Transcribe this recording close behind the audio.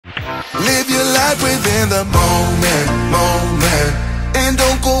Live your life within the moment, moment. And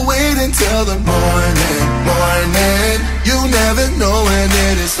don't go wait until the morning, morning. You never know when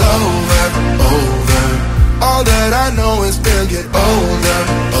it is over, over. All that I know is we'll get older,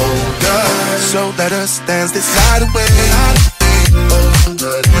 older. So let us dance this night away.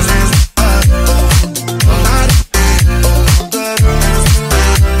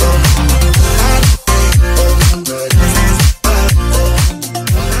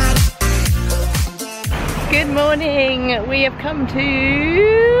 Good morning. We have come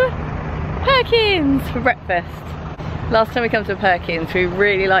to Perkins for breakfast. Last time we come to Perkins, we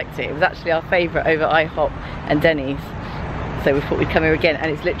really liked it. It was actually our favourite over IHOP and Denny's. So we thought we'd come here again, and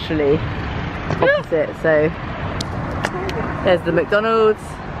it's literally opposite. So there's the McDonald's,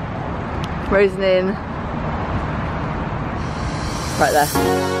 Rosen Inn, right there.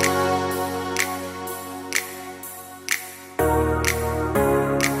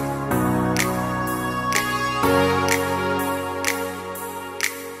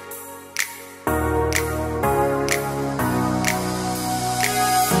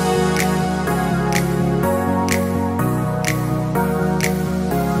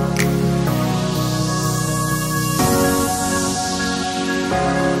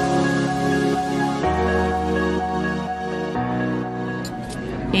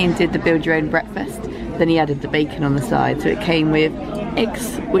 Ian did the build your own breakfast, then he added the bacon on the side, so it came with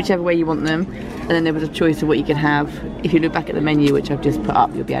eggs, whichever way you want them, and then there was a choice of what you could have. If you look back at the menu, which I've just put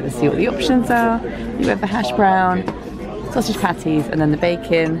up, you'll be able to see what the options are. You have the hash brown, sausage patties, and then the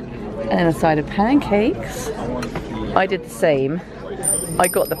bacon, and then a side of pancakes. I did the same. I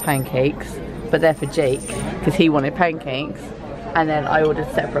got the pancakes, but they're for Jake because he wanted pancakes, and then I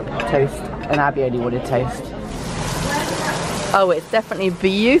ordered separate toast, and Abby only wanted toast. Oh, it's definitely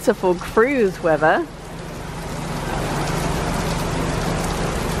beautiful cruise weather.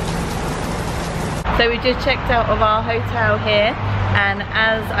 So we just checked out of our hotel here, and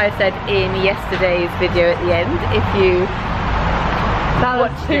as I said in yesterday's video at the end, if you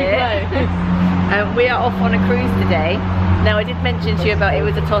watched it, we are off on a cruise today. Now I did mention to you about it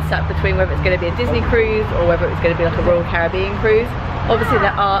was a toss-up between whether it's going to be a Disney cruise or whether it's going to be like a Royal Caribbean cruise. Obviously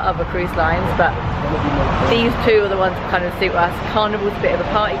there are other cruise lines, but these two are the ones that kind of suit us. Carnival's a bit of a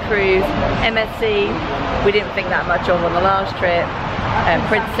party cruise. MSC, we didn't think that much of on the last trip.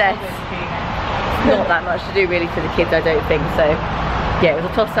 Princess, not that much to do really for the kids, I don't think. So yeah, it was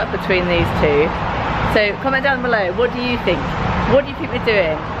a toss-up between these two. So comment down below, what do you think? What do you think we're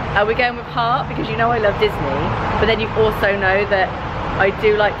doing? Are we going with heart? Because you know I love Disney, but then you also know that I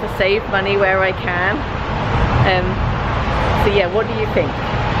do like to save money where I can. So yeah, what do you think?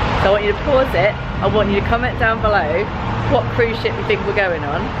 So I want you to pause it. I want you to comment down below what cruise ship you think we're going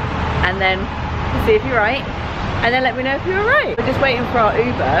on, and then see if you're right, and then let me know if you're right. We're just waiting for our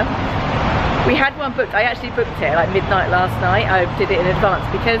Uber. We had one booked. I actually booked it at like midnight last night. I did it in advance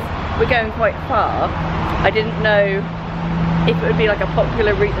because we're going quite far. I didn't know if it would be like a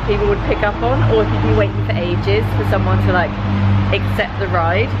popular route that people would pick up on, or if you'd be waiting for ages for someone to like accept the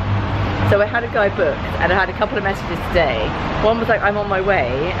ride. So I had a guy booked, and I had a couple of messages today. One was like, I'm on my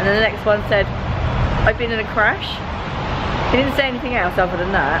way, and then the next one said, I've been in a crash. He didn't say anything else other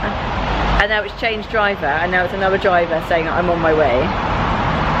than that. And now it's changed driver, and now it's another driver saying I'm on my way.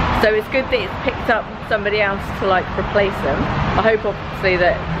 So it's good that it's picked up somebody else to like replace them. I hope obviously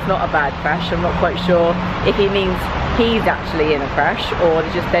that it's not a bad crash. I'm not quite sure if he means he's actually in a crash, or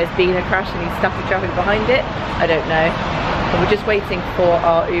there's been a crash and he's stuck in traffic behind it. I don't know. But we're just waiting for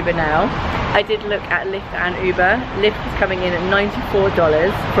our Uber now. I did look at Lyft and Uber. Lyft is coming in at $94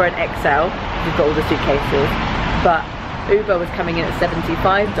 for an XL. We've got all the suitcases. But Uber was coming in at $75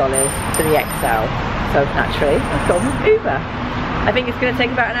 for the XL. So naturally, I've gone with Uber. I think it's going to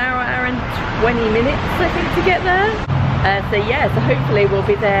take about an hour and 20 minutes, I think, to get there. So yeah, so hopefully we'll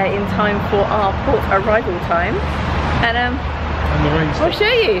be there in time for our port arrival time. And I'll show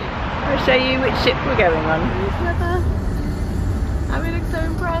you. I'll show you which ship we're going on. I look so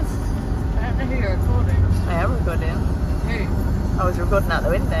impressed. I don't know who you're recording. I am recording. Who? I was recording out the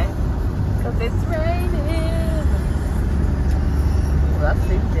window. Because it's raining. Well, that's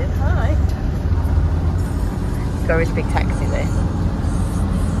suited. Hi. Got a really big taxi though.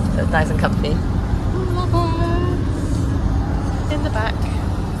 So it's nice and comfy. In the back.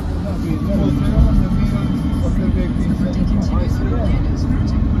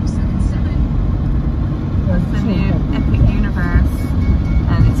 That's the new Epic Universe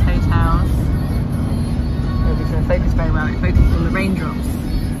and its hotels. Maybe it's going to focus very well. It focuses on the raindrops.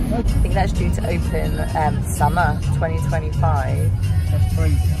 I think that's due to open summer 2025. That's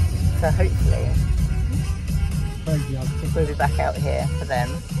crazy. So hopefully we'll be back out here for them.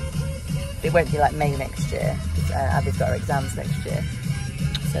 It won't be like May next year, because Abby's got her exams next year.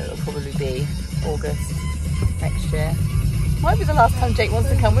 So it'll probably be August next year. Might be the last time Jake wants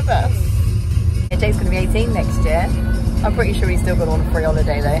to come with us. Yeah, Jake's going to be 18 next year. I'm pretty sure he's still got on a free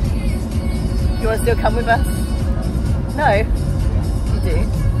holiday though. You want to still come with us? No? You do?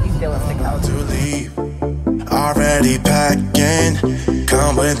 He still wants to come. To leave, already packing,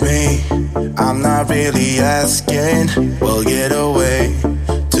 come with me. I'm not really asking, we'll get away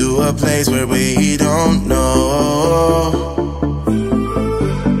to a place where we don't know.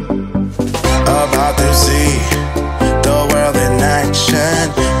 About to see the world in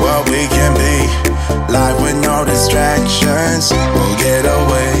action, what we can be, life with no distractions. We'll get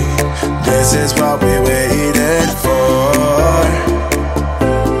away, this is what we waited for.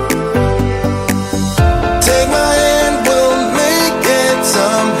 Take my hand, we'll make it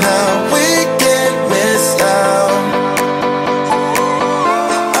somehow. We can't miss out.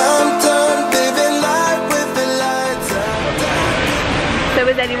 I'm done living life with the lights out. So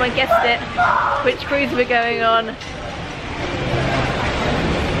has anyone guessed it? Which cruise we're going on?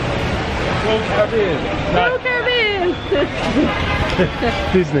 Royal Caribbean. Royal Caribbean!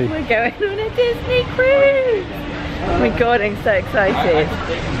 Disney. We're going on a Disney cruise! Oh my god, I'm so excited.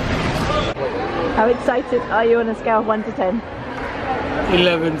 How excited are you on a scale of 1 to 10?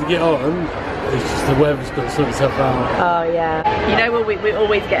 11 to get on. It's just the weather's got to sort itself out. Oh yeah. You know what, we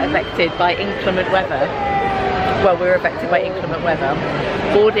always get affected by inclement weather. Well, we're affected by inclement weather.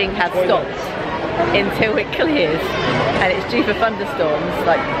 Boarding has stopped until it clears, and it's due for thunderstorms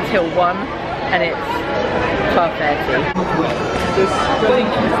like till 1, and it's 12:30. So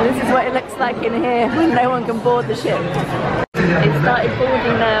this is what it looks like in here when no one can board the ship. It started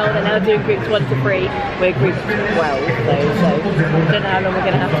boarding now, they're now doing groups 1 to 3. We're group 12 though, so I don't know how long we're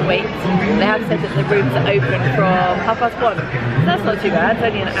going to have to wait. They have said that the rooms are open from 1:30. So that's not too bad, it's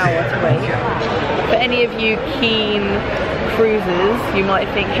only an hour to wait. For any of you keen cruisers, you might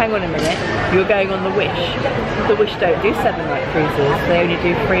think, hang on a minute, you're going on the Wish. The Wish don't do 7-night cruises, they only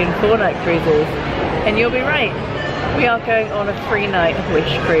do 3- and 4-night cruises. And you'll be right, we are going on a 3-night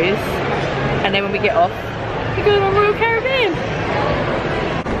Wish cruise, and then when we get off, we're going on Royal Caribbean.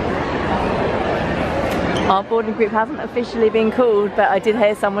 Our boarding group hasn't officially been called, but I did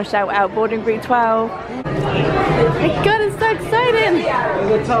hear someone shout out boarding group 12. Oh my god, it's so exciting!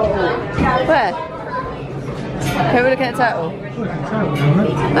 Where? Where are we looking at the total?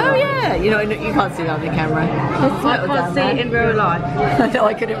 Oh yeah! You know, you can't see that on the camera. I can't see it in real life. No,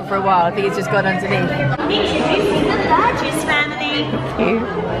 I couldn't for a while. I think it's just gone underneath. Introducing the largest family.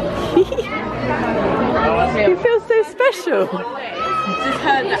 Thank you. You feel so special. Just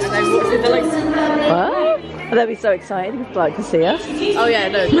heard that and they walked in the like. What? Oh, they'll be so excited if like to see us. Oh yeah,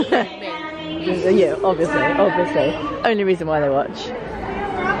 no. Yeah, obviously. Only reason why they watch.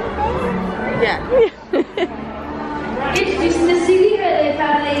 Yeah. Introducing the Silly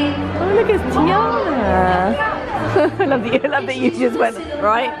family. Oh look, it's Tiana. I love that you just went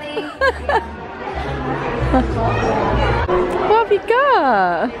right. What have you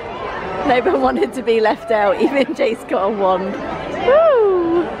got? No one wanted to be left out, even Jace got a wand.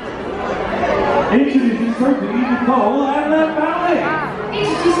 Woo! Introducing Sophie, Nicole and their family.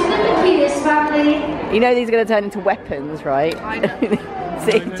 Introducing the McKeelis family. You know these are going to turn into weapons, right? I know.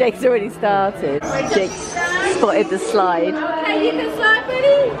 See, Jake's already started. Jake spotted the slide. Hey, you can slide,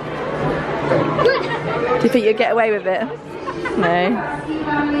 buddy. Do you think you'll get away with it? No.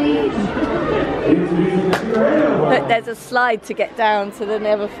 Look, there's a slide to get down to the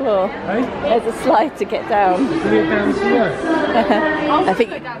nether floor. There's a slide to get down. I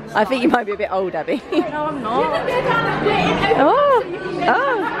think you might be a bit old, Abby. No, I'm not. Oh,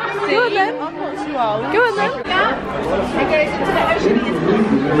 go on then. I'm not too old. Go on then. It goes into the ocean.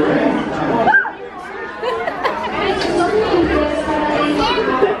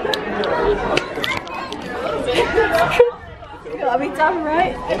 Are we done,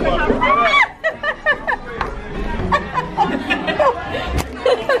 right? I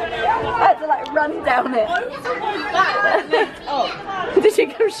had to like run down it. Did you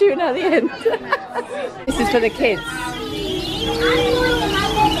come shooting at the end? This is for the kids.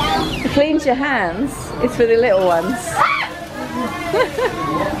 To clean your hands is for the little ones.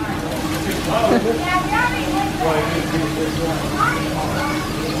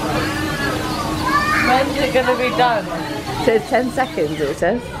 When's it going to be done? It says 10 seconds, it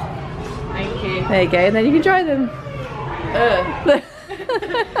says. Thank you. There you go, and then you can dry them.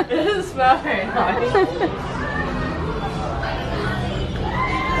 It doesn't smell very nice.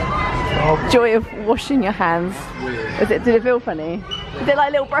 Joy of washing your hands. Did it feel funny? Is it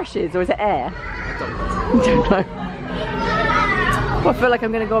like little brushes or is it air? I don't know. Well, I feel like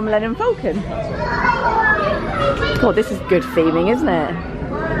I'm going to go on Millennium Falcon. God, this is good theming, isn't it?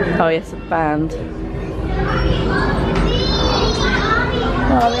 Oh yes, a band.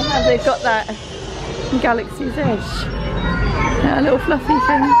 Oh, they've got that Galaxy's Edge. Yeah, a little fluffy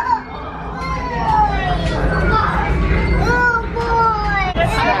thing.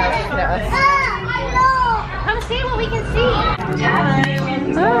 Come see what we can see. Hi.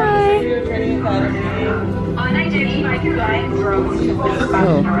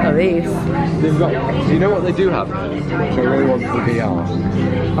 Oh, are these? They've got, do you know what they do have? So really want the VR.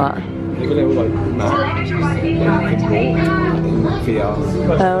 What? They've got a little like map. VR.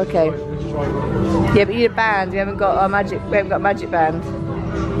 Oh, okay. Yeah, but you need a band. We haven't got a magic band.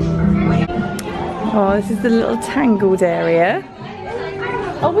 Oh, this is the little tangled area.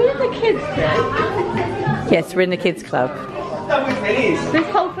 Are we in the kids club? Yes, we're in the kids club. This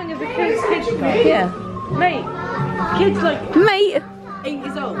whole thing is a kids club. Yeah. Mate, kids like Mate! 8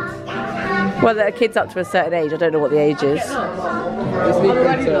 years old. Well, there are kids up to a certain age. I don't know what the age is. I'm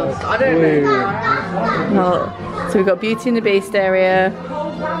already lost. I don't know. Oh, so we've got Beauty and the Beast area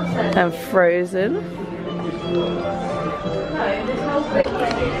and Frozen.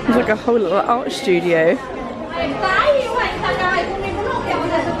 There's like a whole little art studio.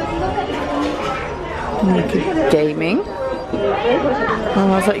 Gaming. Oh,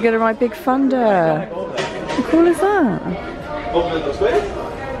 I was like, you're gonna ride Big Thunder. How cool is that? Oh,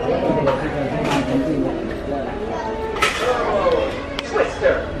 look.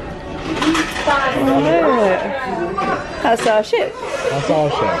 That's our ship. That's our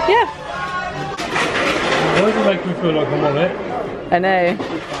ship. Yeah. Why does it make me feel like I'm on it? I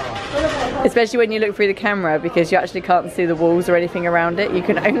know. Especially when you look through the camera, because you actually can't see the walls or anything around it. You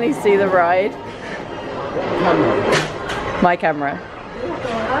can only see the ride. My camera.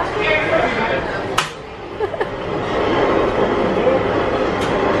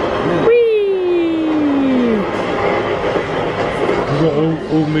 Whee! We've got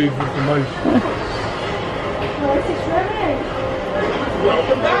all move with emotion.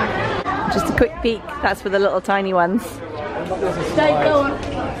 Just a quick peek. That's for the little tiny ones. Stay going.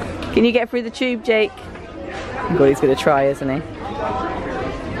 Can you get through the tube, Jake? God, he's going to try, isn't he?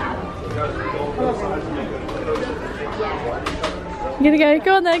 You're going to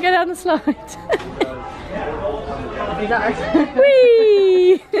go on there, go down the slide.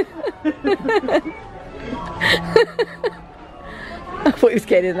 Whee! I thought he was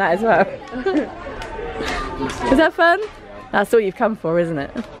getting in that as well. Is that fun? That's all you've come for, isn't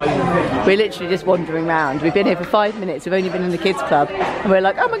it? We're literally just wandering around. We've been here for 5 minutes. We've only been in the kids club, and we're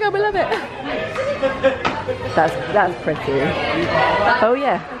like, oh my god, we love it. That's pretty. Oh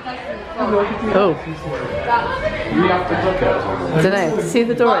yeah. Oh. I don't know. See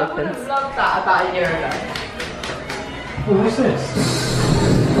the door opens. I loved that about a year ago. What's this?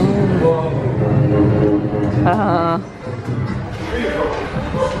 Ah,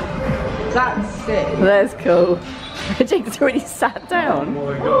 That's sick. that's cool. Jake's already sat down. Oh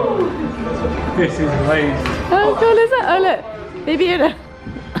my god. This is amazing. How cool is that? Oh look, baby Yoda.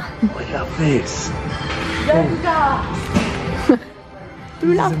 Look at this.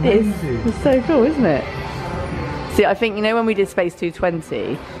 We love this. It's so cool, isn't it? See, I think, you know when we did Space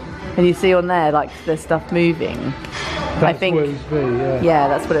 220 and you see on there like the stuff moving? That's I think, what it was be, yeah. yeah,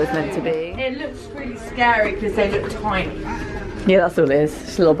 that's what it was meant to be. It looks really scary because they look tiny. Yeah, that's all it is.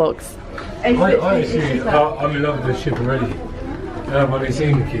 Just a little box. I I'm in love with the ship already. I've only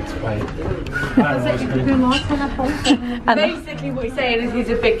seen the kids play. And Basically what he's saying is he's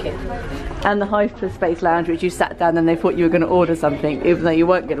a big kid. and the Hyperspace Lounge, which you sat down and they thought you were going to order something, even though you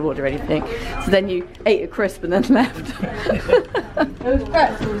weren't going to order anything. So then you ate a crisp and then left. It was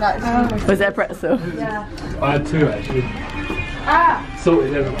pretzels actually. Was there a pretzel? Yeah. I had two actually. Ah!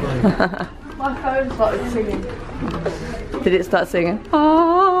 Sorted everything. My phone started singing. Did it start singing?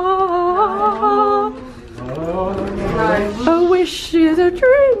 Ah, I wish is a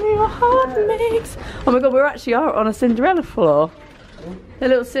dream your heart makes. Oh my god, we're actually on a Cinderella floor. The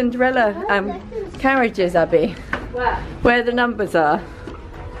little Cinderella carriages, Abby. Where? Where the numbers are.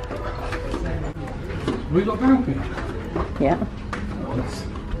 We got balcony. Yeah.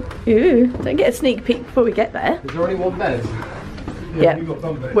 Ooh, don't get a sneak peek before we get there. Is there only one bed? Yeah. We got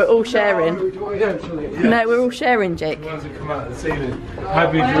bunk beds. We're all sharing. Yeah. No, we're all sharing, Jake. The ones that come out of the ceiling.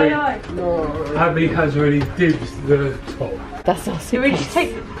 Abby has already dibs the top. That's our Do we just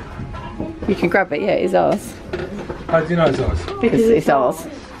suitcase. take You can grab it, yeah, it's ours. How do you know it's ours? Because it's ours.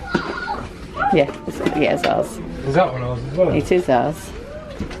 Yeah, it's ours. Is that one ours as well? It is ours.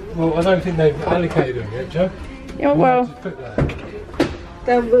 Well, I don't think they've allocated them yet, Joe. Yeah, well, Just put that.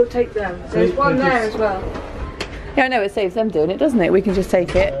 Then we'll take them. There's See, one they there just- as well. Yeah, I know, it saves them doing it, doesn't it? We can just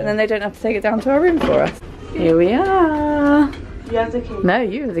take it and then they don't have to take it down to our room for us. Here we are. You have the key. No,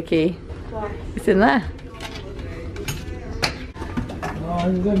 you have the key. Why? It's in there.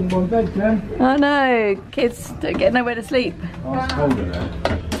 Oh, there's only one bed, Jen. Oh no, kids don't get nowhere to sleep. Oh, it's cold in there.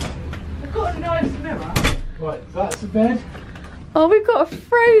 I've got a nice mirror. Right, that's a bed. Oh, we've got a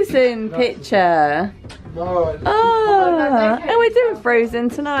Frozen picture. No, it's Oh, and we're doing Frozen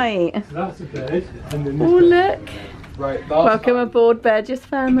tonight. that's a bed. And then Oh, this bed. look. Right, Welcome aboard, Burgess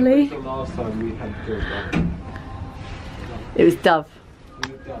family. The last time we had to do it, It was Dove.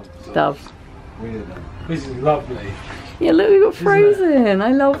 Dove. This is lovely. Yeah, look, we've got Frozen.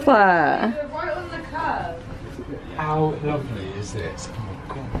 I love that. You're right on the curve. How lovely is this?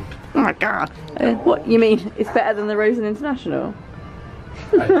 Oh my god. Oh my god. What, you mean it's better than the Rosen International?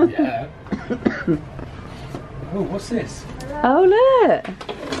 Yeah. Oh, what's this? Oh, look.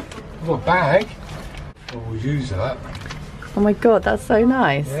 I've got a bag. Oh, we'll use that. Oh my god, that's so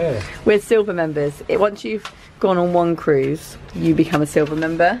nice. Yeah. We're silver members. Once you've gone on one cruise, you become a silver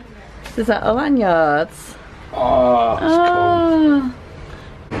member. There's that lanyards. Oh, that's Oh.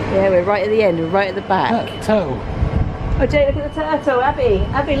 Yeah, we're right at the end. We're right at the back. cool. Turtle. Oh, Jay, look at the turtle. Abby.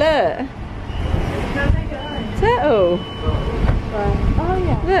 Abby, look. Turtle. Oh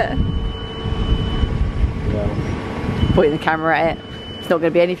yeah. Look. Yeah. Pointing the camera at it. It's not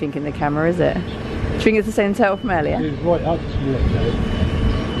going to be anything in the camera, is it? Do you think it's the same turtle from earlier? It was right up to me, though.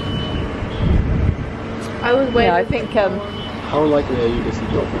 I was waiting. Yeah, I think How likely are you to see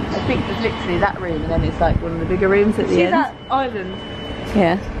dolphins? I think there's literally that room, and then it's like one of the bigger rooms at the See end. that island?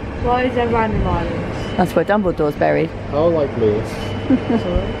 Yeah, Why is there random islands? that's where Dumbledore's buried. How likely?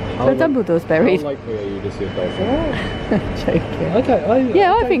 Where Dumbledore's buried. How likely are you to see a dolphin? Joking.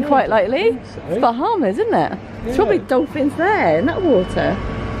 Yeah, I think quite likely. It's Bahamas, isn't it? There's probably dolphins there in that water.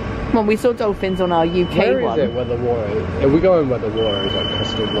 Well, we saw dolphins on our UK Where one. is it where the water is? Are we going where the water is like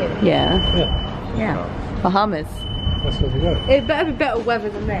crystal blue? Yeah, Yeah, yeah. Bahamas. that's where we go. It better be better weather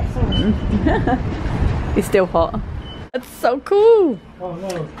than this. It's still hot. That's so cool. Oh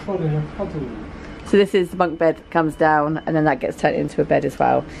no, cuddling a puddle. So this is the bunk bed that comes down, and then that gets turned into a bed as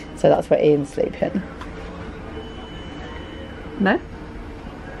well. So that's where Ian's sleeping. No?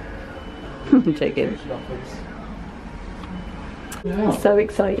 I'm joking. I'm so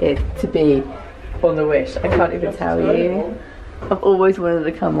excited to be on the Wish. I can't even tell you. I've always wanted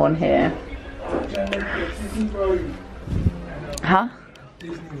to come on here. Huh?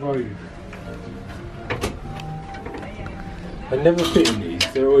 Disney Road. I never fit in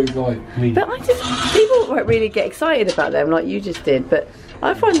these. They're always like me. But people won't really get excited about them like you just did, but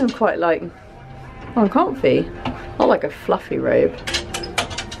I find them quite like uncomfy. I like a fluffy robe.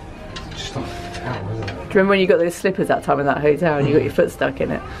 Just like a towel, isn't it? Do you remember when you got those slippers that time in that hotel and you got your foot stuck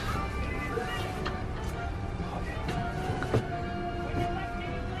in it?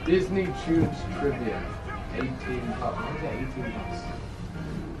 Disney Tunes Trivia. 18 bucks. 18 bucks.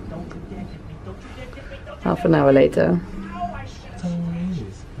 Half an hour later.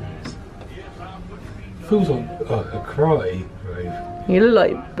 Feels like a karate rave. You look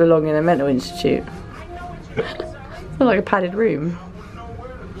like you belong in a mental institute. It's not like a padded room.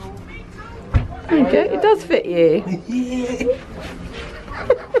 There you go, it does fit you.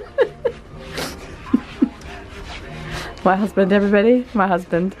 My husband, everybody. My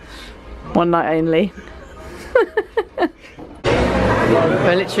husband. One night only.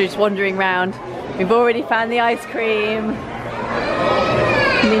 We're literally just wandering around. We've already found the ice cream.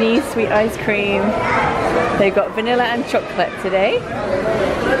 Mini sweet ice cream. They've got vanilla and chocolate today.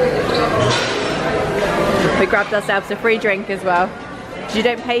 We grabbed ourselves a free drink as well. Because you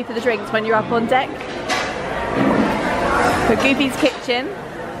don't pay for the drinks when you're up on deck. For Goofy's Kitchen.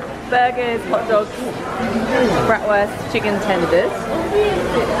 Burgers, hot dogs, bratwurst, chicken tenders.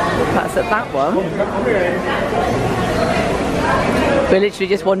 That's at that one. We're literally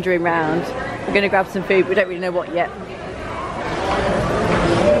just wandering around. We're going to grab some food, we don't really know what yet.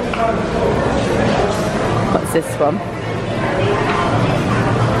 What's this one?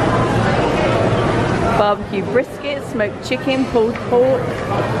 Barbecue brisket, smoked chicken, pulled pork.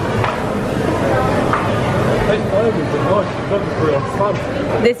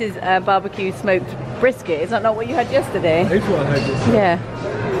 This is barbecue smoked brisket. Is that not what you had yesterday? That's what I had yesterday. Yeah.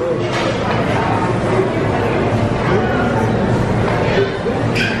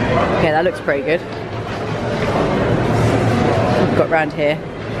 Yeah, that looks pretty good. What we've got round here.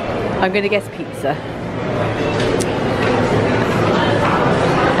 I'm going to guess pizza.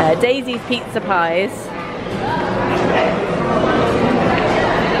 Daisy's Pizza Pies.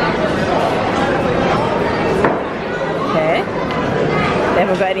 Okay. They have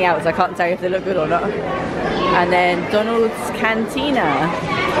haven't got any out, so I can't tell you if they look good or not. And then Donald's Cantina,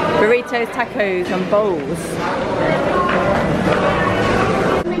 burritos, tacos and bowls.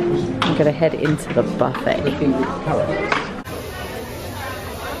 I'm gonna head into the buffet.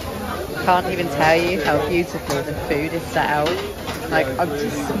 Can't even tell you how beautiful the food is set out. Like, I'm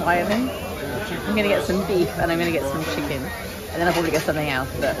just smiling. I'm gonna get some beef and I'm gonna get some chicken. And then I'll probably get something else,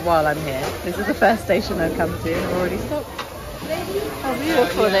 but while I'm here, this is the first station I've come to and I've already stopped. How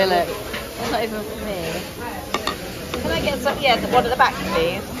beautiful they look. It's not even for me. Can I get some? Yeah, one at the back,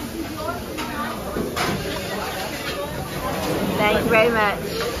 please. Thank you very much.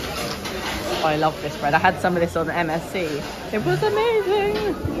 Oh, I love this bread. I had some of this on the MSC. It was amazing.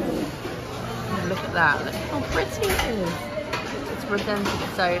 Look at that. Look how pretty it is. It's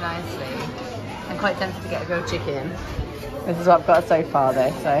presented so nicely. I'm quite tempted to get a grilled chicken. This is what I've got so far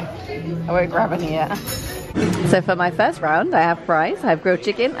though, so I won't grab any yet. So for my first round, I have fries, I have grilled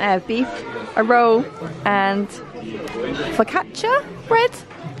chicken, I have beef, a roll, and focaccia bread,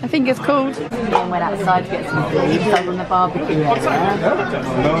 I think it's called. I went outside to get some food, so I was on the barbecue area. What's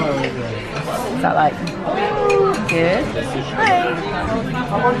that like? Good. Hi.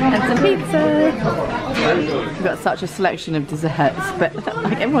 And some pizza. We've got such a selection of desserts, but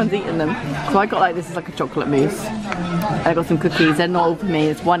like everyone's eating them. So I got like, this is like a chocolate mousse. I got some cookies, they're not all for me,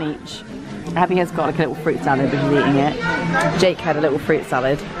 it's one each. Abby has got like a little fruit salad, but he's eating it. Jake had a little fruit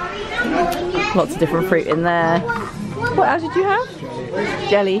salad. Lots of different fruit in there. What else did you have?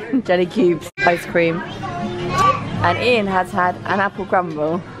 Jelly cubes, ice cream. And Ian has had an apple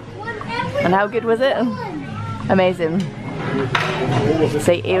crumble. And how good was it? Amazing.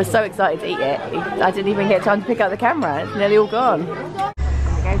 See, he was so excited to eat it. I didn't even get time to pick up the camera. It's nearly all gone. It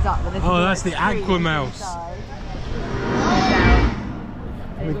goes up, but oh, that's the aqua mouse.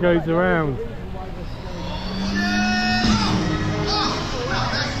 And it goes around.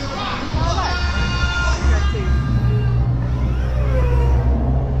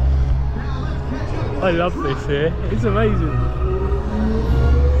 I love this here. It's amazing.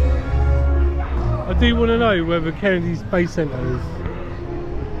 I do want to know where the Kennedy Space Center is.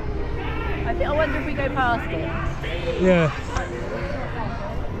 I wonder if we go past it. Yeah.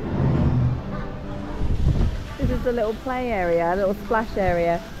 This is a little play area, a little splash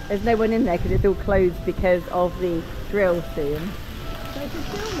area. There's no one in there because it's all closed because of the drill soon. So I can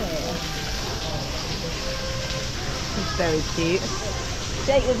film it. It's very cute.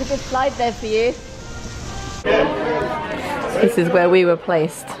 Jake, there's a good slide there for you. This is where we were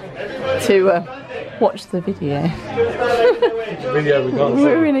placed to watch the video.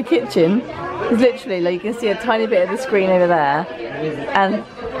 We're in a kitchen. It's literally like you can see a tiny bit of the screen over there, and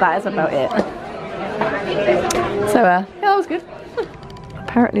that is about it. So yeah, that was good.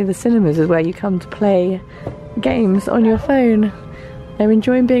 Apparently the cinemas is where you come to play games on your phone. I'm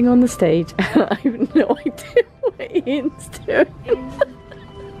enjoying being on the stage. I have no idea what Ian's doing.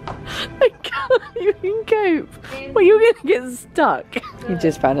 I can't even cope. Well, you're going to get stuck. He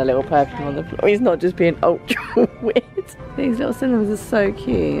just found a little perfume on the floor. He's not just being ultra weird. These little cinemas are so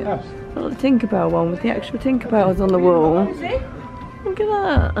cute. Got the Tinkerbell one with the actual Tinkerbells on the wall. Look at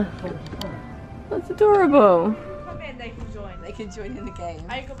that. That's adorable. Come in, they can join. They can join in the game.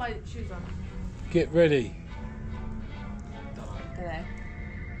 I ain't got my shoes on. Get ready. Hello.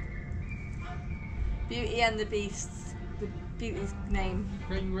 Beauty and the Beast. The Beauty's name.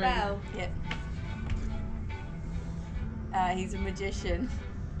 Ring, ring. Belle. Yep. He's a magician.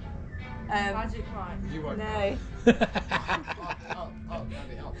 Magic wand. You won't. No.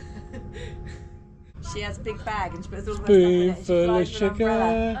 She has a big bag and she puts all the stuff in it. She Spoonful of flies with an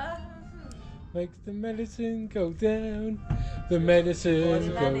umbrella. sugar makes the medicine go down. The medicine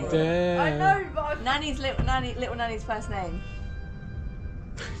go Nanny? down. I know, but I Nanny's little Nanny's first name.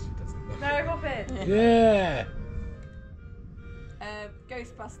 Mary Poppins. Yeah.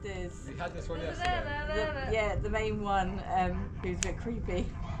 Ghostbusters. We had this one yesterday. The main one, who's a bit creepy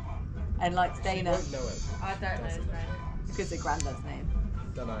and likes You Dana. won't know it. I don't know his name. Because of Grandad's name.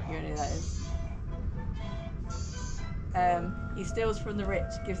 Don't know. You know who that is. He steals from the rich,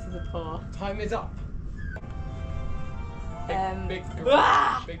 gives to the poor. Time is up. Big Ah!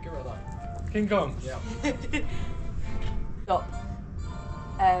 gorilla. Big gorilla. King Kong. Yeah. Stop.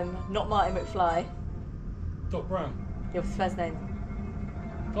 Not Marty McFly. Doc Brown. What's his first name?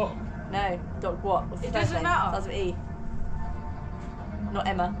 Doc. No, Doc what? What's his It first doesn't name? matter. Starts with E. Not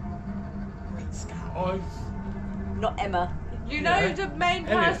Emma. Eyes. Not Emma. You know Yeah. the main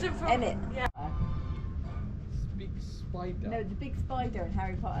Emmett. person from. Emmett. Yeah. Big spider. No, the big spider in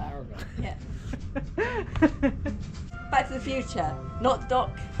Harry Potter. Aragorn. Yeah. Back to the Future. Not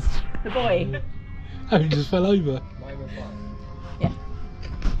Doc. The boy. Oh, he just fell over. Mine were fun. Yeah.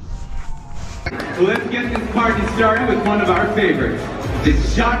 Let's get this party started with one of our favorites, the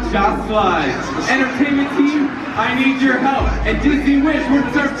Cha-Cha Slide. Entertainment team, I need your help. At Disney Wish, we're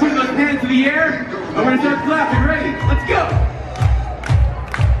gonna start putting those hands in the air, and we're gonna start clapping. Ready? Let's go!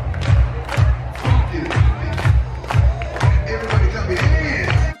 Everybody clap your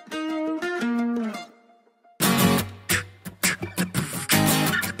hands.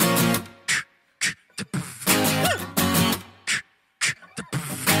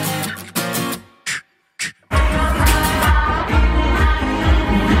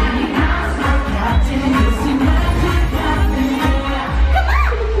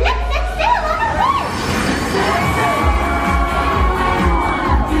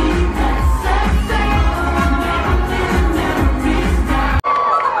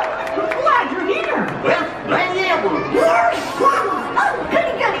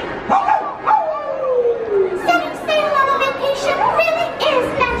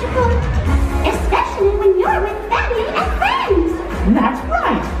 That's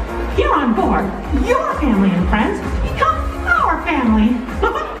right. You're on board. Your family and friends become our family.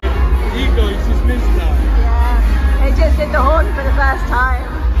 Ego is just missed now. Yeah, it just did the horn for the first time.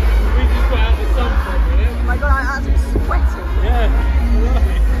 We just got out the sun for a minute. Oh my god, I'm absolutely sweating. Yeah,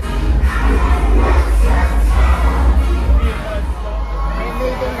 We're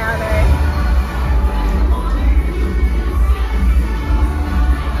moving now though.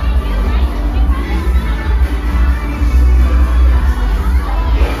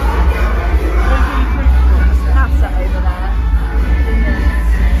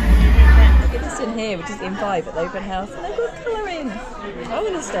 Here, which is in vibe at the open house, and they've got colouring. I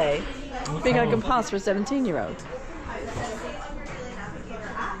want to stay. I think I can pass for a 17-year-old.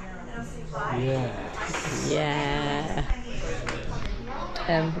 yeah. Yeah.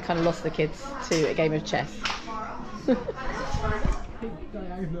 We kind of lost the kids to a game of chess. Do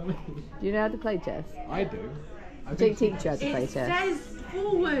you know how to play chess? I do. Jake teach you how to play chess. Says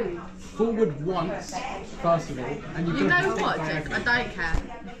forward. Forward once, first of all, and You know what, Jake? I don't care.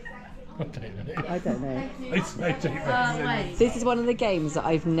 I don't know. Wait. This is one of the games that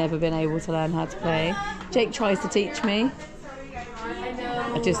I've never been able to learn how to play. Jake tries to teach me.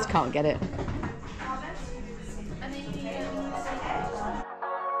 I just can't get it.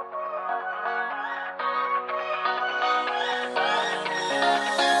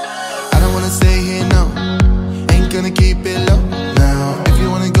 I don't wanna stay here, no. Ain't gonna keep it low now. If you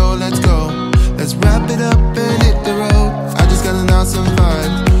wanna go, let's go. Let's wrap it up and hit the road. I just got an awesome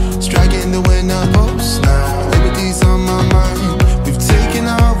vibe. Striking the winner post now. Liberty's on my mind. We've taken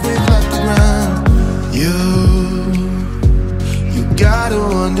off, we've left the ground. You gotta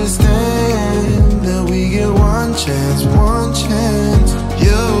understand that we get one chance, one chance.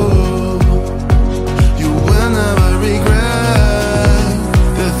 You will never regret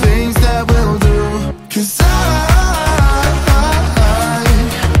the things that we'll do. 'Cause I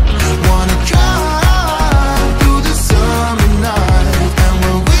wanna drive through the summer night. And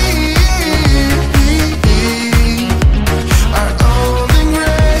when we are old and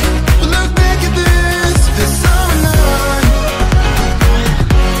gray, we'll look back at this summer night.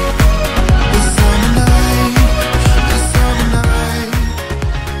 The summer night, the summer night.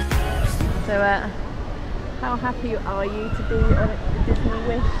 So, how happy are you to be on the Disney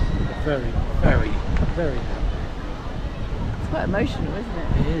Wish? Very, very, very. It's quite emotional, isn't it?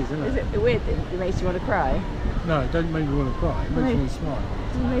 It is, isn't it? Is it weird that it makes you want to cry? No, it don't make me want to cry. It makes me want to smile.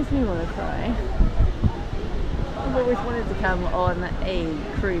 It makes me want to cry. I've always wanted to come on a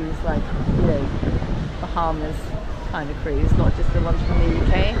cruise, like, you know, Bahamas kind of cruise, not just the ones from the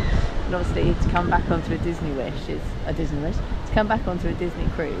UK. And obviously to come back onto a Disney Wish is a Disney Wish. To come back onto a Disney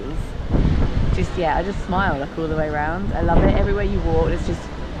cruise, just yeah, I just smile like all the way around. I love it. Everywhere you walk, there's just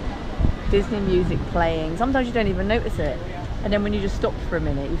Disney music playing. Sometimes you don't even notice it, and then when you just stop for a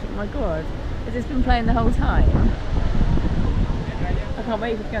minute, you think, oh my god, has this been playing the whole time? I can't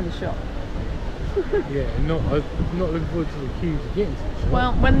wait to go in the shop. Yeah, I'm not looking forward to the queue to get into the shop.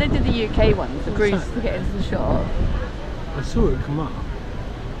 Well, when they did the UK ones, the cruise to get into the shop. I saw it come up.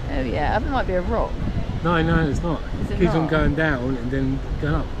 Oh yeah, I think it might be a rock. No, it's not. Is it Keeps on not? going down and then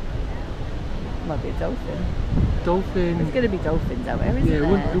going up. It might be a dolphin. Dolphin. There's going to be dolphins out there, isn't Yeah, there?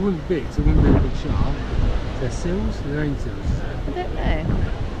 it wouldn't be, because it wouldn't be a big shark. They're seals? They're ain't seals. I don't know.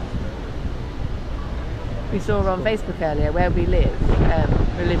 We saw on Facebook earlier where we live.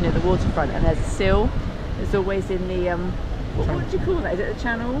 We live near the waterfront, and there's a seal. It's always in the what do you call that? Is it a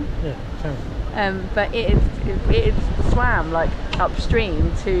channel? Yeah, channel. But it swam like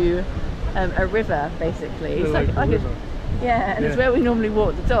upstream to a river, basically. It's Like a river. Yeah, and it's where we normally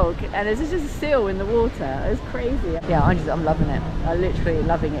walk the dog, and there's just a seal in the water. It's crazy. Yeah, I'm loving it. I'm literally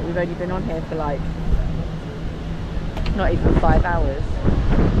loving it. We've only been on here for like not even 5 hours.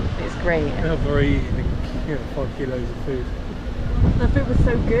 It's great. How very eating 5 kilos of food. The food was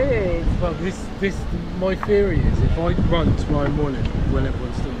so good. Well, my theory is if I run tomorrow morning when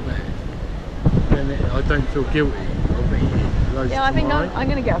everyone's still in bed, then I don't feel guilty of eating loads. Yeah, I think I'm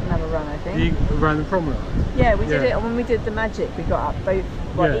going to get up and have a run, I think. You ran the promenade? Yeah, we did it when we did the magic. We got up both,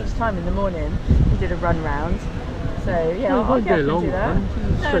 each time in the morning, we did a run round. So yeah, I'll get up and do that.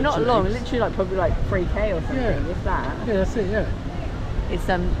 No, not long, literally like probably like 3K or something, if that. Yeah, that's it, yeah. It's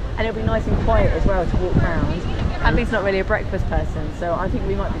and it'll be nice and quiet as well to walk around. Abby's not really a breakfast person, so I think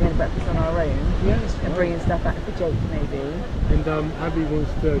we might be going to breakfast on our own. Yeah, and bringing stuff back for Jake maybe. And Abby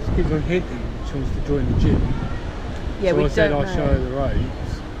wants to, she keeps on hinting she wants to join the gym. Yeah, so we I said don't I'll show her the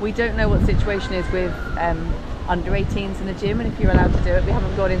ropes. We don't know what the situation is with under 18s in the gym and if you're allowed to do it. We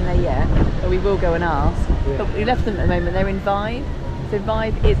haven't got in there yet, but we will go and ask. Yeah. But we left them at the moment. They're in Vibe. So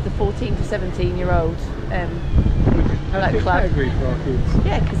Vibe is the 14 to 17 year old like club. Category for our kids.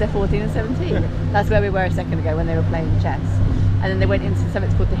 Yeah, because they're 14 and 17. That's where we were a second ago when they were playing chess. And then they went into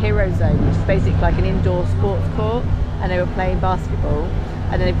something called the Hero Zone, which is basically like an indoor sports court, and they were playing basketball.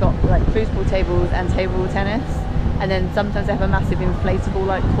 And then they've got like foosball tables and table tennis. And then sometimes they have a massive inflatable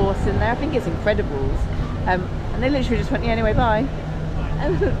like course in there. I think it's Incredibles. And they literally just went, yeah, anyway, bye.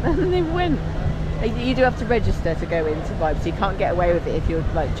 And then they went. You do have to register to go into Vibe, so you can't get away with it if your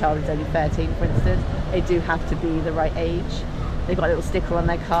child is only 13, for instance. They do have to be the right age. They've got a little sticker on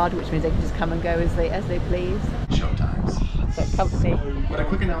their card, which means they can just come and go as they please. Showtimes. But company. But a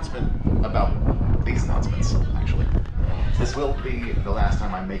quick announcement about these announcements, actually. This will be the last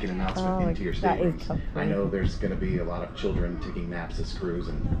time I make an announcement into your statements. I know there's going to be a lot of children taking naps as crews,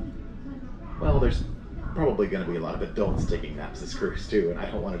 and well, there's probably going to be a lot of adults taking naps as crews too, and I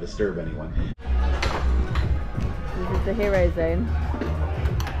don't want to disturb anyone. This is the Hero Zone.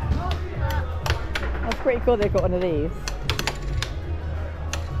 That's pretty cool they've got one of these.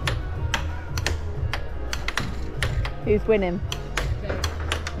 Who's winning?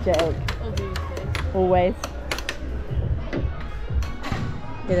 Jake. Obviously. Always.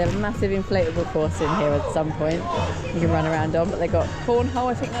 Yeah, they have a massive inflatable course in here at some point you can run around on, but they've got cornhole,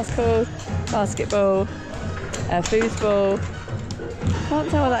 I think that's called, basketball, foosball. Can't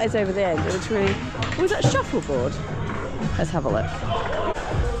tell what that is over the end. It looks really... Oh, is that shuffleboard? Let's have a look.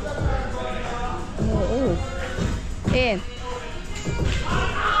 Oh, it is. Ian.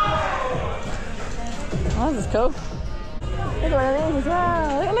 Oh, this is cool. Look at one of these as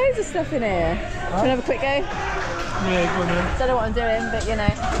well. Look at loads of stuff in here. Huh? Do you want to have a quick go? Yeah, go on then. Don't know what I'm doing, but you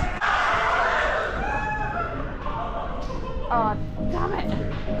know. Oh, damn it.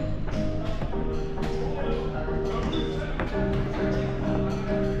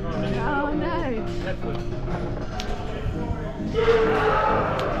 Oh no.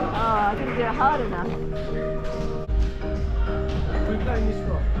 Oh, I didn't do it hard enough. We're playing this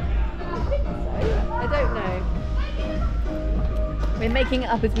right? I think so. I don't know. We're making it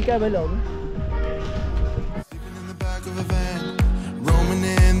up as we go along. Of a van, roaming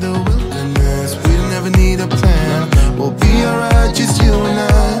in the wilderness. We'll never need a plan. We'll be alright, just you and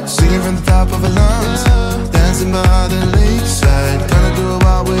I. Singing from the top of our lungs, dancing by the lakeside. Gonna do it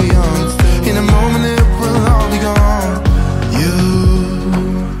while we're young. In a moment it will all be gone. You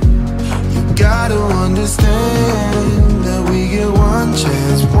gotta understand that we get one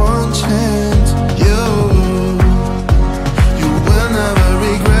chance, one chance. You will never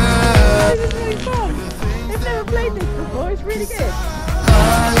regret. Played this before, it's really good. I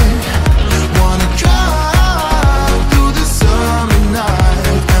wanna drive through the summer night,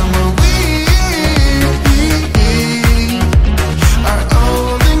 and when we are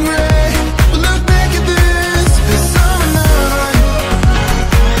old and gray, we'll look back at this summer night,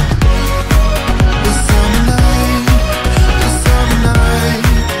 the summer night, the summer night,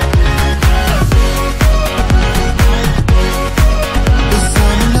 the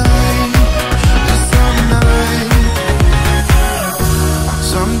summer night, the summer night.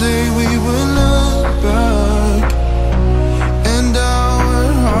 Someday we will look back, and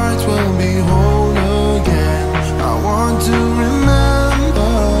our hearts will be whole again. I want to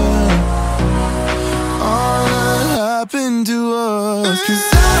remember all that happened to us, 'cause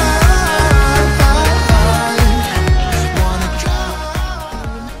I wanna try.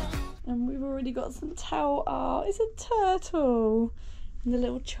 And we've already got some towel art. It's a turtle. And the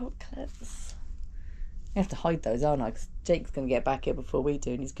little chocolates. I have to hide those, aren't I? Because Jake's going to get back here before we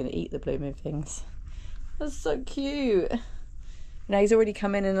do, and he's going to eat the blooming things. That's so cute. Now he's already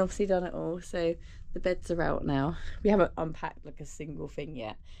come in and obviously done it all, so the beds are out now. We haven't unpacked like a single thing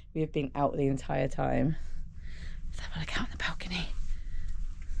yet. We have been out the entire time. Let's have a look out on the balcony.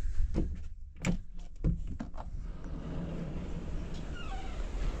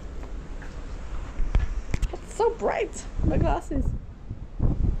 It's so bright, my glasses.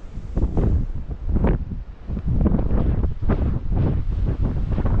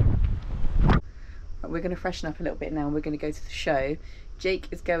 We're going to freshen up a little bit now and we're going to go to the show. Jake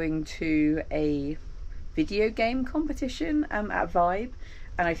is going to a video game competition at Vibe,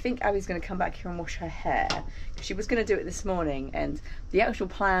 and I think Abby's going to come back here and wash her hair. She was going to do it this morning, and the actual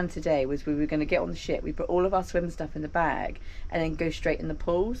plan today was we were going to get on the ship, we put all of our swim stuff in the bag and then go straight in the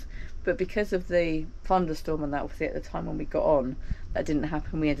pools. But because of the thunderstorm and that, obviously at the time when we got on, that didn't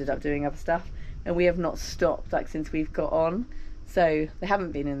happen. We ended up doing other stuff, and we have not stopped like since we've got on, so they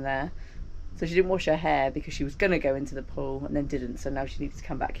haven't been in there. So she didn't wash her hair because she was going to go into the pool and then didn't, so now she needs to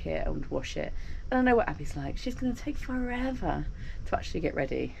come back here and wash it. And I know what Abby's like, she's going to take forever to actually get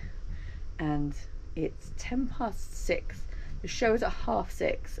ready. And it's 6:10. The show is at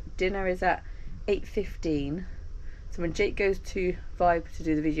 6:30. Dinner is at 8:15. So when Jake goes to Vibe to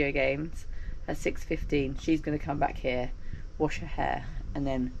do the video games at 6:15, she's going to come back here, wash her hair, and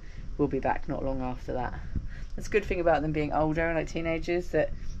then we'll be back not long after that. That's a good thing about them being older and like teenagers,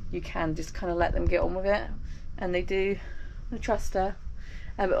 that you can just kind of let them get on with it, and they do. I trust her.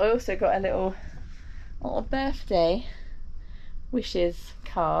 But I also got a little birthday wishes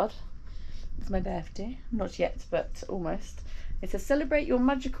card. It's my birthday, not yet but almost. It says celebrate your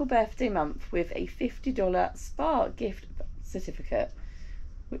magical birthday month with a $50 spa gift certificate,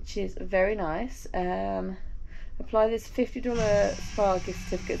 which is very nice. Apply this $50 spa gift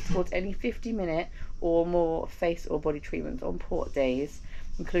certificate towards any 50-minute or more face or body treatments on port days,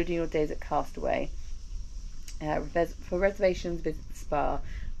 including your days at Castaway. For reservations, visit the spa.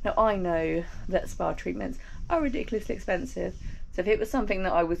 Now I know that spa treatments are ridiculously expensive, so if it was something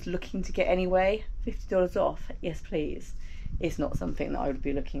that I was looking to get anyway, $50 off, yes please. It's not something that I would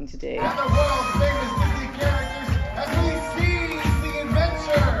be looking to do. And the world's famous Disney characters as we seize the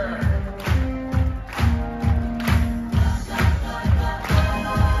adventure.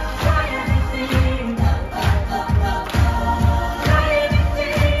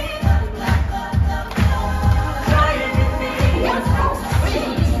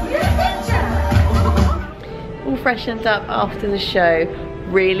 Freshened up after the show.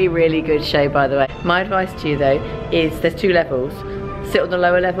 Really good show, by the way. My advice to you though is there's 2 levels. Sit on the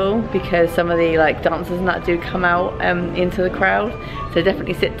lower level because some of the like dancers and that do come out into the crowd, so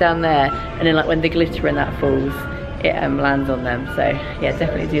definitely sit down there, and then like when the glitter and that falls, it lands on them. So yeah,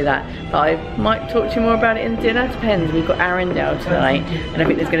 definitely do that. But I might talk to you more about it in dinner. Depends. We've got Arendelle tonight, and I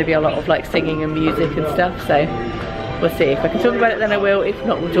think there's going to be a lot of like singing and music and stuff, so we'll see. If I can talk about it then I will, if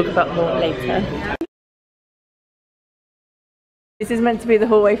not we'll talk about more later. This is meant to be the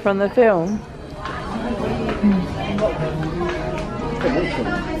hallway from the film.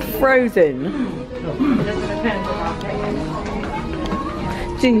 Frozen.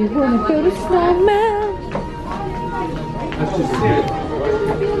 Do you want to build a snowman?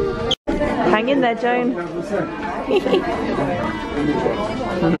 Hang in there, Joan.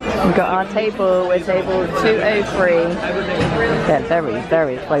 We've got our table, we're table 203. They're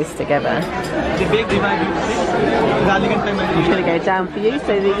very close together. I'm going to go down for you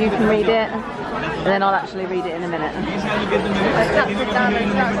so that you can read it, and then I'll actually read it in a minute.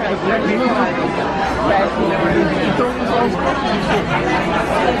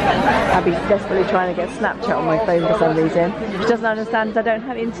 Abby's desperately trying to get Snapchat on my phone for some reason. She doesn't understand I don't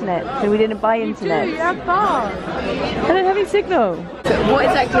have internet, so we didn't buy internet. I don't have any signal. So what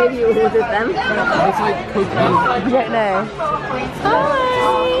exactly have you ordered then? I don't know. Hi!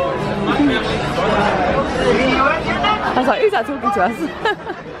 I was like, who's that talking to us?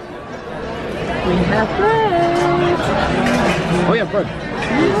 We have bread! Oh yeah, bread.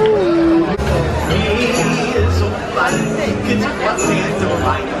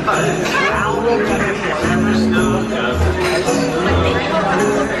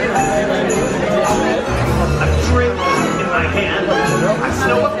 A drink in my hand, I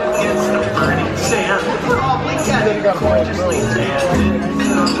snow up against the burning sand. Probably getting gorgeously tan.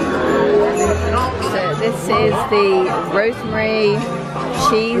 So this is the rosemary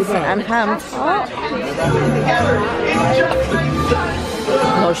cheese and ham tart.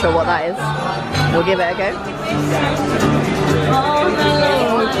 I'm not sure what that is. We'll give it a go.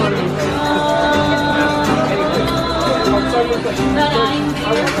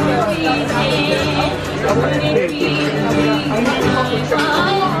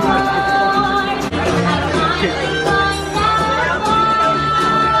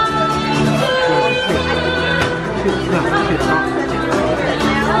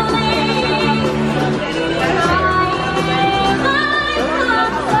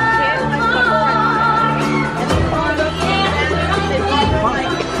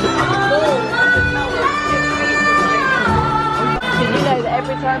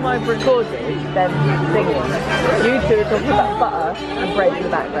 time I've recorded them singing, you two are talking about butter and bread in the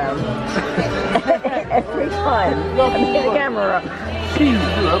background. Every time. And hit the camera up. She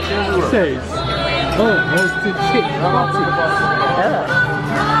says, oh, where's the chick party?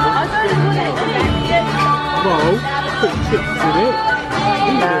 Well, put chips in it.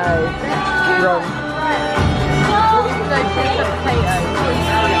 No, wrong.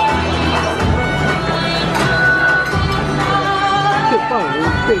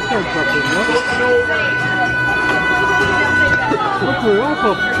 Big head problem, what? Look, we're all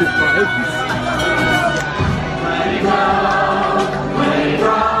positive vibes. Let it go,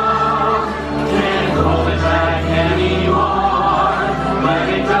 can't hold it back anymore. Let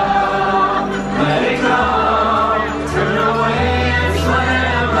it go, turn away and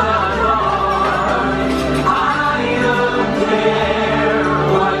slam the door. I don't care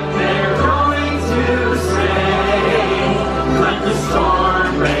what they're going to say. Let the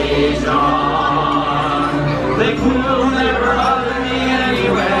storm rage on. They will never bother me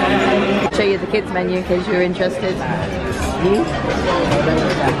anyway. Show you the kids menu in case you're interested.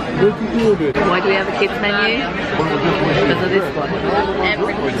 Why do we have a kids menu? Because of this one.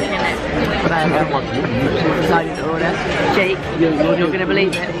 Everything in it. Decided to order. Jake, you're not going to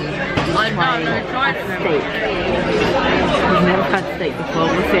believe it. I'm trying steak. I've never had steak before.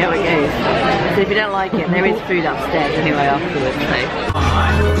 We'll see how it goes. So if you don't like it, there is food upstairs anyway afterwards.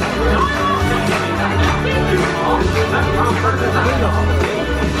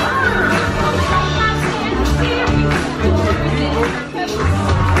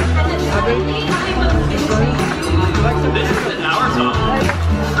 This is our song.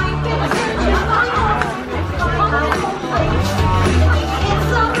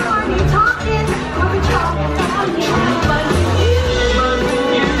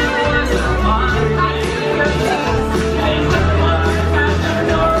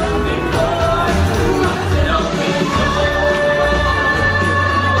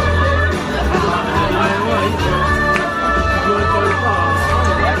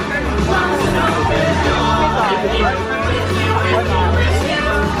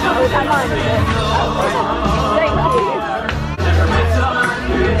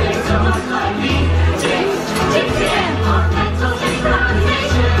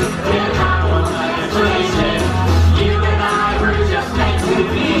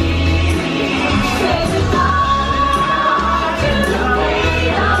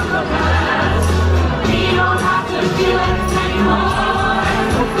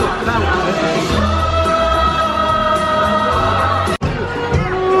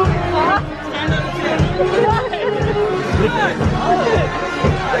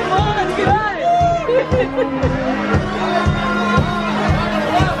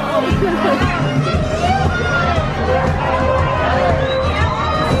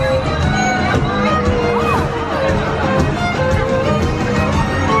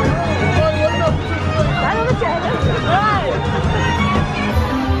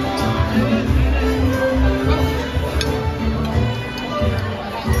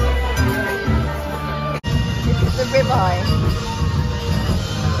 Ribeye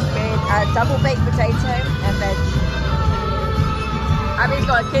with a double baked potato and veg. I mean, it's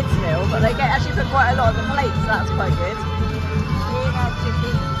got a kids meal, but they actually put quite a lot on the plate, so that's quite good. We've had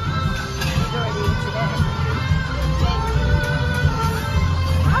chicken. He's already eaten it.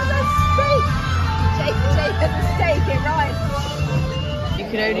 Oh, the steak! Jake and the steak, it rhymes. You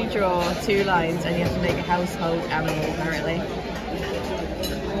can only draw 2 lines and you have to make a household animal, apparently.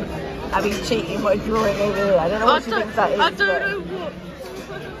 Abby's cheating by drawing over here. I don't know what she thinks that is. I don't know what.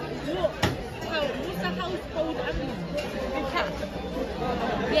 Well, what's the household animal? A cat.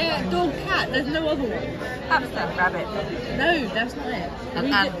 Yeah, dog, cat. There's no other one. Hamster, rabbit. No, that's not it. An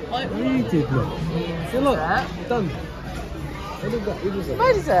ant. You did not. So look, done. What did that? Who does that?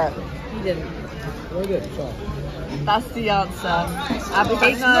 What is it? You didn't. What did it? Try. That's the answer. Abby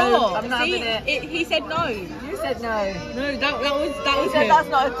said It's no. not. I'm not having it. He said no. You said no. No, that was He him. said that's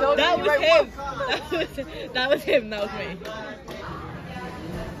not a dog. That You was wrote him. wolf. That was him. That was me.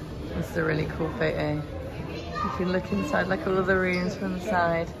 This is a really cool photo. You can look inside like all of the rooms from the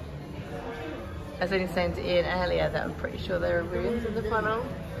side. I was only saying to Ian earlier that I'm pretty sure there are rooms in the funnel.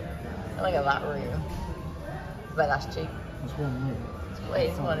 I look at that room. But that's cheap. That's one room. Wait,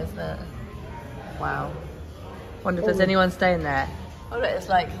 it's one, isn't it? Wow. Wonder if there's anyone staying there. Oh look, it's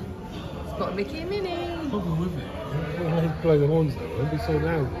like, it's got a Mickey Minnie. Problem with it. I have to blow the horns though, it won't be so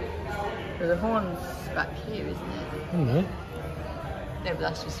loud. So the horn's back here, isn't it? I don't know. No, but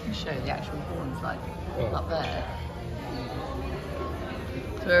that's just to show the actual horns, like, up there.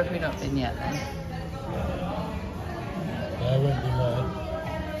 So where have we not been yet then? I won't be there.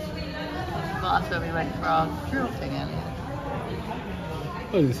 Well, that's where we went for our drill thing earlier.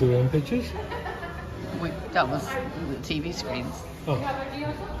 I didn't see them pictures. That was the TV screens. Oh.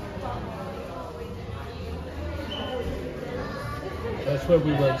 That's where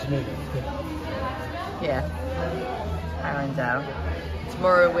we went to meet them. Yeah. Arundel.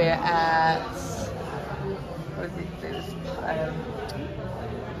 Tomorrow we're at, what is it? It was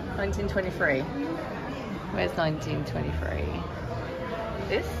 1923. Where's 1923?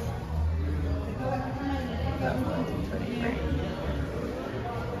 This? That's 1923.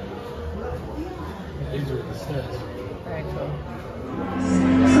 These are the stairs. Very cool.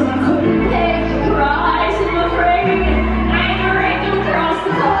 So I couldn't pay the price of my brain. Angering across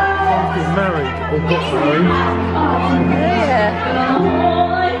the Someone's getting married or got married. Yeah.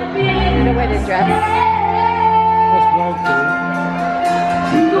 In a wedding dress. That's well cool.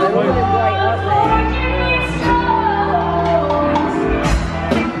 They're all in white, aren't they?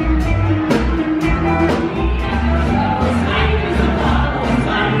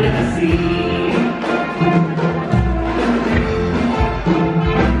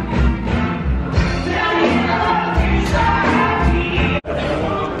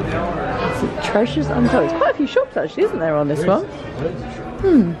 Treasures untold. There's quite a few shops actually, isn't there, on this one?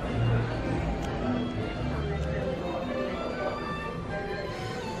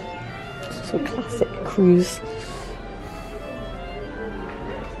 Sort of classic cruise.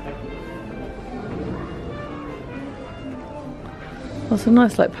 Oh, some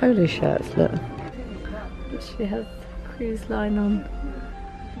nice like polo shirts, look. She has cruise line on.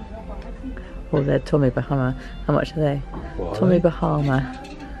 Oh, they're Tommy Bahama. How much are they? What are Tommy they? Bahama.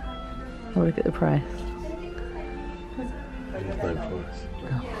 Have a look at the price. No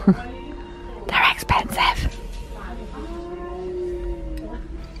price. They're expensive.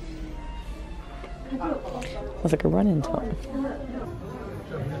 That's like a running top.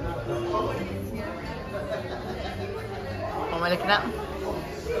 What am I looking at?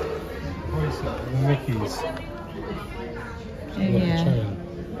 What is that? Mickey's. Yeah.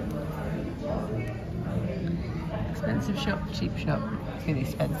 Expensive shop, cheap shop. It's really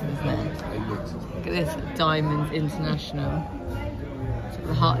expensive, isn't it? Look at this, Diamonds International. It's like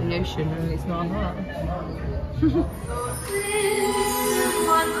the heart of the ocean, and it's not a heart.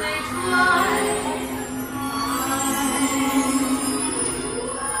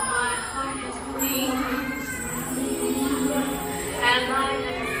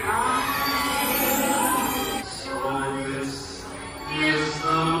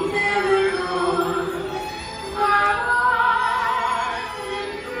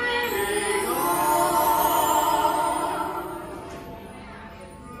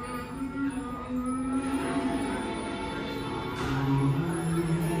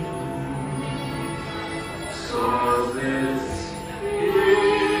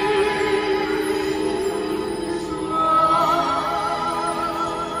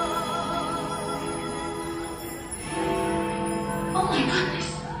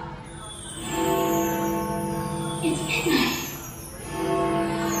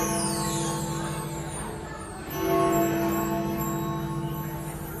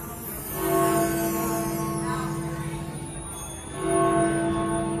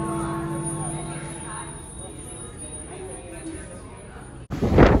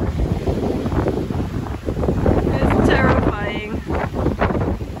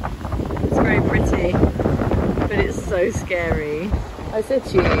 So scary. I said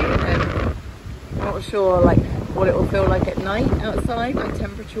to you, I'm not sure like what it will feel like at night outside, like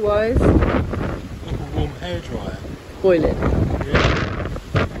temperature wise. Like a warm hairdryer. Boiling. Yeah.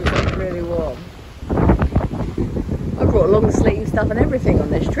 It's like really warm. I brought long sleeve stuff and everything on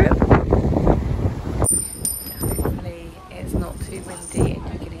this trip. Hopefully it's not too windy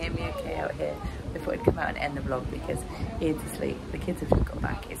and you can hear me okay out here. I thought I'd come out and end the vlog because Ian's asleep. The kids have just got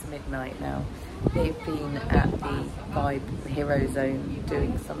back. It's midnight now. They've been at the Vibe Hero Zone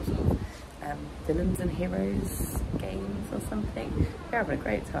doing some sort of villains and heroes games or something. They're having a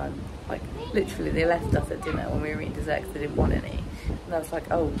great time. Like literally they left us at dinner when we were eating dessert because they didn't want any. And I was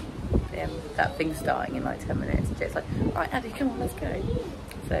like, oh, that thing's starting in like 10 minutes. And Jake's like, right, Addy, come on, let's go.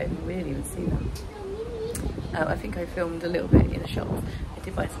 So we didn't even see them. I think I filmed a little bit in the shops. I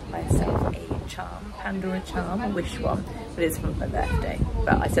did buy myself a charm, Pandora charm, a wish one, but it's from my birthday.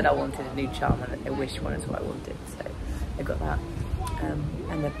 But I said I wanted a new charm and a wish one is what I wanted, so I got that.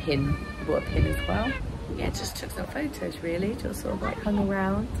 And the pin, I bought a pin as well. Yeah, just took some photos really, just sort of like hung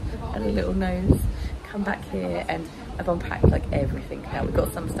around, had a little nose, come back here and I've unpacked like everything out. We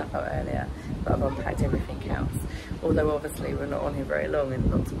got some stuff out earlier, but I've unpacked everything else. Although obviously we're not on here very long,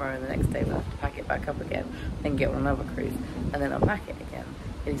 and not tomorrow and the next day we'll have to pack it back up again, then get on another cruise and then unpack it again.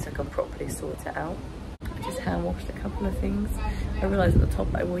 At least I can properly sort it out. I just hand washed a couple of things. I realised at the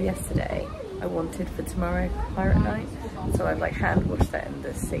top that I wore yesterday, I wanted for tomorrow pirate night, so I've like hand washed that in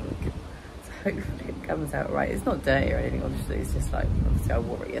the sink. So hopefully it comes out right. It's not dirty or anything, obviously, it's just like, obviously I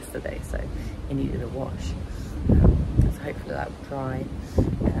wore it yesterday, so it needed a wash. So hopefully that will dry.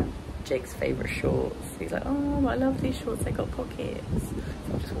 Jake's favourite shorts. He's like, oh, I love these shorts, they got pockets.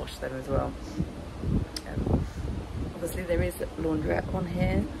 So I'll just wash them as well. Obviously there is laundrette on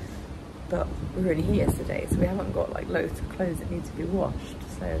here, but we were only here yesterday, so we haven't got like loads of clothes that need to be washed.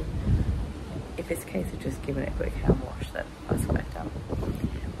 So if it's a case of just giving it a quick hand wash, then that's what I've done.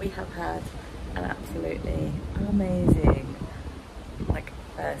 We have had an absolutely amazing like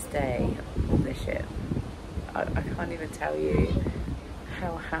first day on this ship. I can't even tell you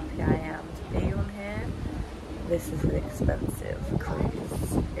how happy I am to be on here. This is an expensive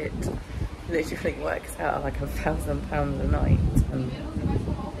cruise. It literally works out like £1,000 a night. And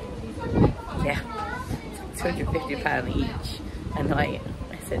yeah, £250 each a night.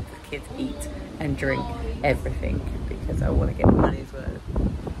 I said the kids eat and drink everything because I want to get money's worth.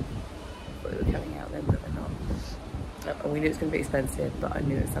 But we were coming out then, but we're not. We knew it was going to be expensive, but I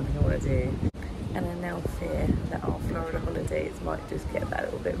knew it was something I want to do. And I now fear that our Florida holidays might just get that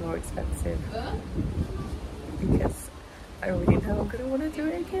little bit more expensive because I already know I'm going to want to do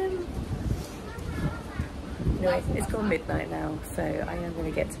it again. Anyway, it's gone midnight now, so I am going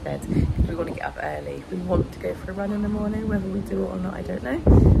to get to bed. We want to get up early. We want to go for a run in the morning. Whether we do it or not, I don't know.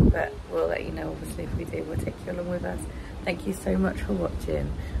 But we'll let you know, obviously, if we do. We'll take you along with us. Thank you so much for watching.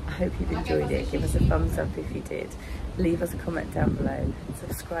 I hope you've enjoyed it. Give us a thumbs up if you did. Leave us a comment down below.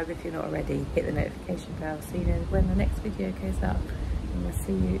 Subscribe if you're not already. Hit the notification bell so you know when the next video goes up. And we'll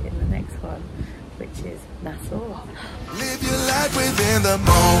see you in the next one, which is Nassau. Live your life within the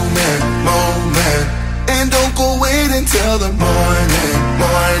moment. And don't go wait until the morning.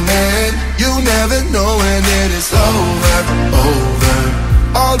 You never know when it is over.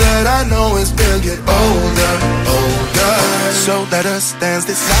 All that I know is we'll get older. So let us dance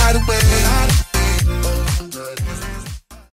this night away.